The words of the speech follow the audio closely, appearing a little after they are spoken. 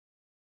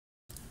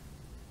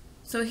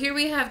So here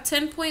we have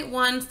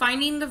 10.1,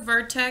 finding the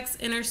vertex,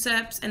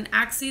 intercepts, and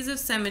axes of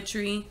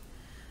symmetry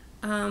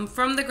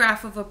from the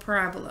graph of a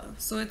parabola.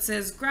 So it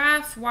says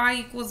graph y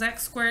equals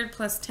x squared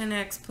plus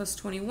 10x plus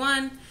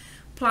 21.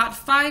 Plot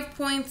 5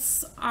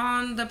 points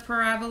on the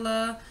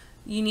parabola.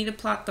 You need to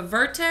plot the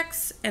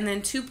vertex and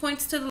then 2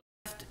 points to the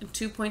left and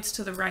 2 points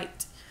to the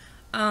right.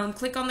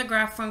 Click on the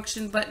graph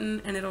function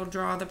button and it'll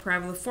draw the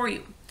parabola for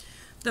you.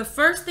 The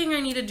first thing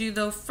I need to do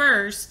though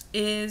first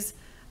is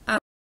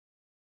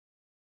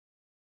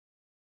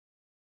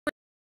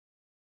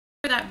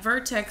where that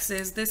vertex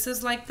is. This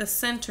is like the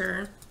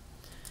center.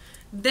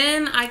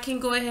 Then I can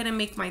go ahead and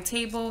make my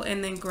table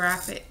and then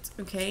graph it,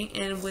 okay?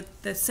 And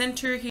with the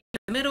center here in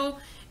the middle,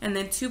 and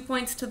then 2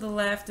 points to the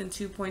left and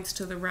 2 points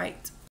to the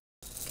right,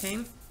 okay?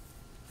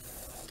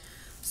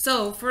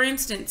 So, for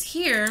instance,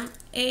 here,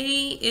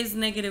 A is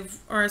negative,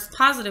 or is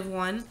positive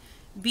 1,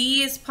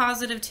 B is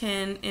positive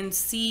 10, and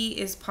C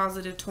is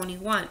positive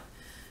 21.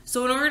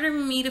 So in order for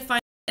me to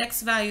find the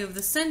x value of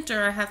the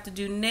center, I have to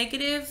do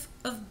negative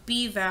of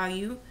B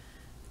value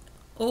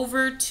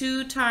over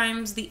 2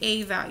 times the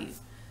A value.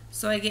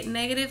 So I get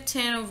negative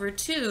 10 over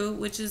 2,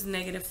 which is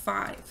negative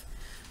 5.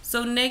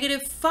 So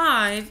negative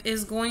 5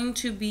 is going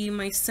to be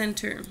my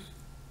center.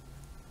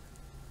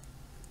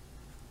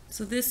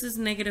 So this is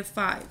negative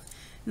 5.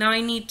 Now I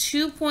need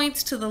 2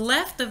 points to the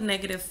left of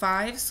negative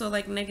 5, so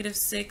like negative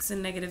 6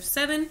 and negative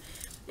 7.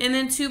 And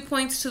then 2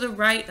 points to the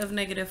right of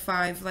negative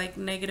 5, like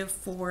negative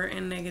 4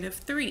 and negative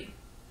 3.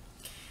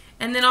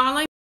 And then all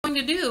I'm going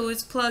to do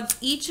is plug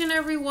each and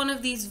every one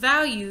of these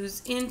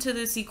values into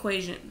this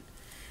equation.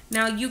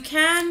 Now you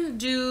can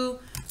do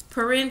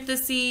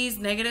parentheses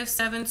negative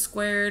 7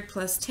 squared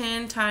plus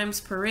 10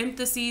 times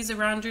parentheses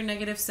around your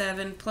negative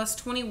 7 plus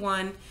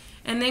 21,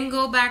 and then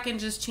go back and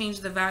just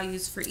change the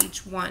values for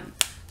each one.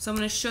 So I'm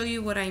going to show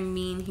you what I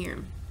mean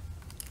here.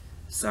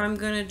 So I'm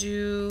going to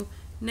do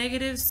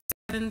negative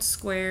 7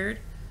 squared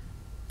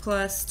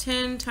plus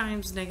 10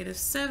 times negative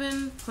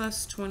 7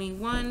 plus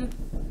 21,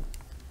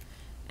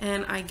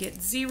 and I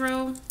get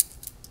 0.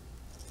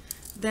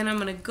 Then I'm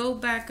going to go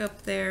back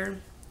up there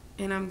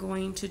and I'm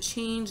going to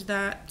change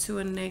that to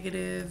a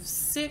negative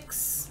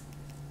 6.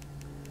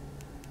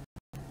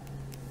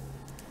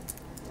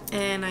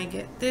 And I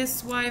get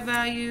this y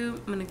value.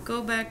 I'm going to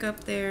go back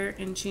up there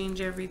and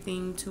change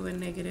everything to a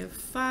negative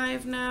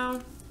 5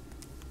 now.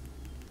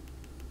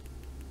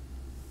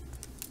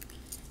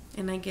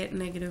 And I get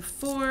negative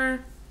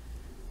 4.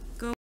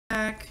 Go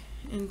back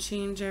and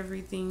change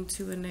everything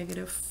to a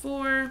negative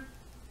 4.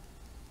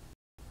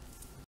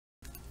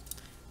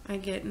 I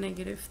get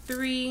negative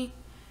 3.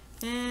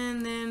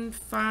 And then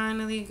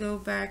finally go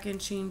back and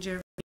change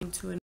everything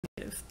to a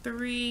negative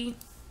 3.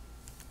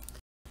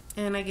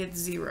 And I get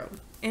 0.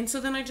 And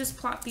so then I just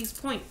plot these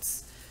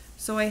points.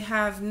 So I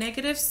have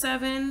negative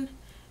 7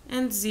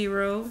 and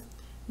 0,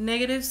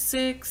 negative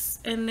 6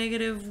 and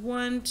negative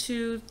 1,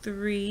 2,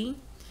 3,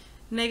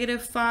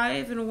 negative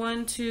 5 and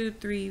 1, 2,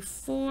 3,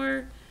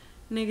 4,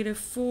 negative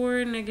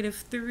 4, negative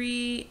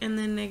 3, and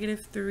then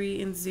negative 3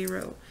 and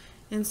 0.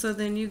 And so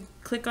then you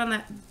click on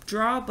that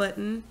draw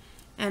button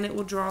and it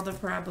will draw the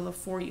parabola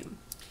for you.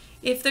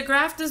 If the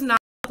graph does not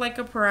look like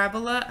a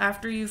parabola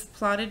after you've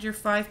plotted your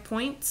 5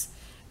 points,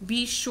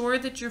 be sure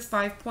that your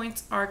 5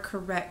 points are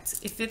correct.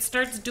 If it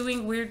starts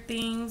doing weird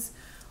things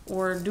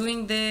or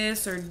doing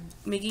this or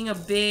making a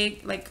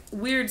big, like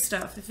weird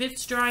stuff, if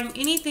it's drawing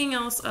anything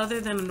else other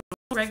than a normal,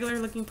 regular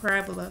looking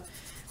parabola,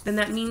 then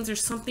that means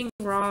there's something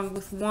wrong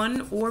with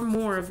one or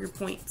more of your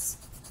points,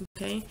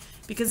 okay?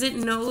 Because it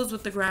knows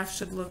what the graph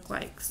should look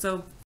like.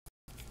 So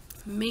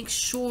make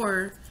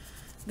sure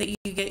that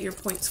you get your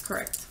points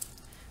correct.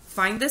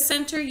 Find the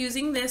center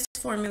using this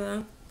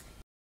formula,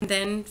 and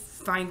then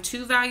find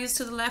 2 values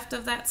to the left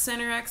of that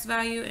center x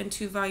value and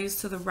 2 values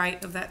to the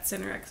right of that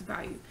center x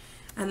value.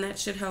 And that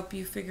should help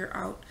you figure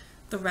out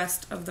the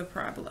rest of the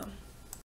parabola.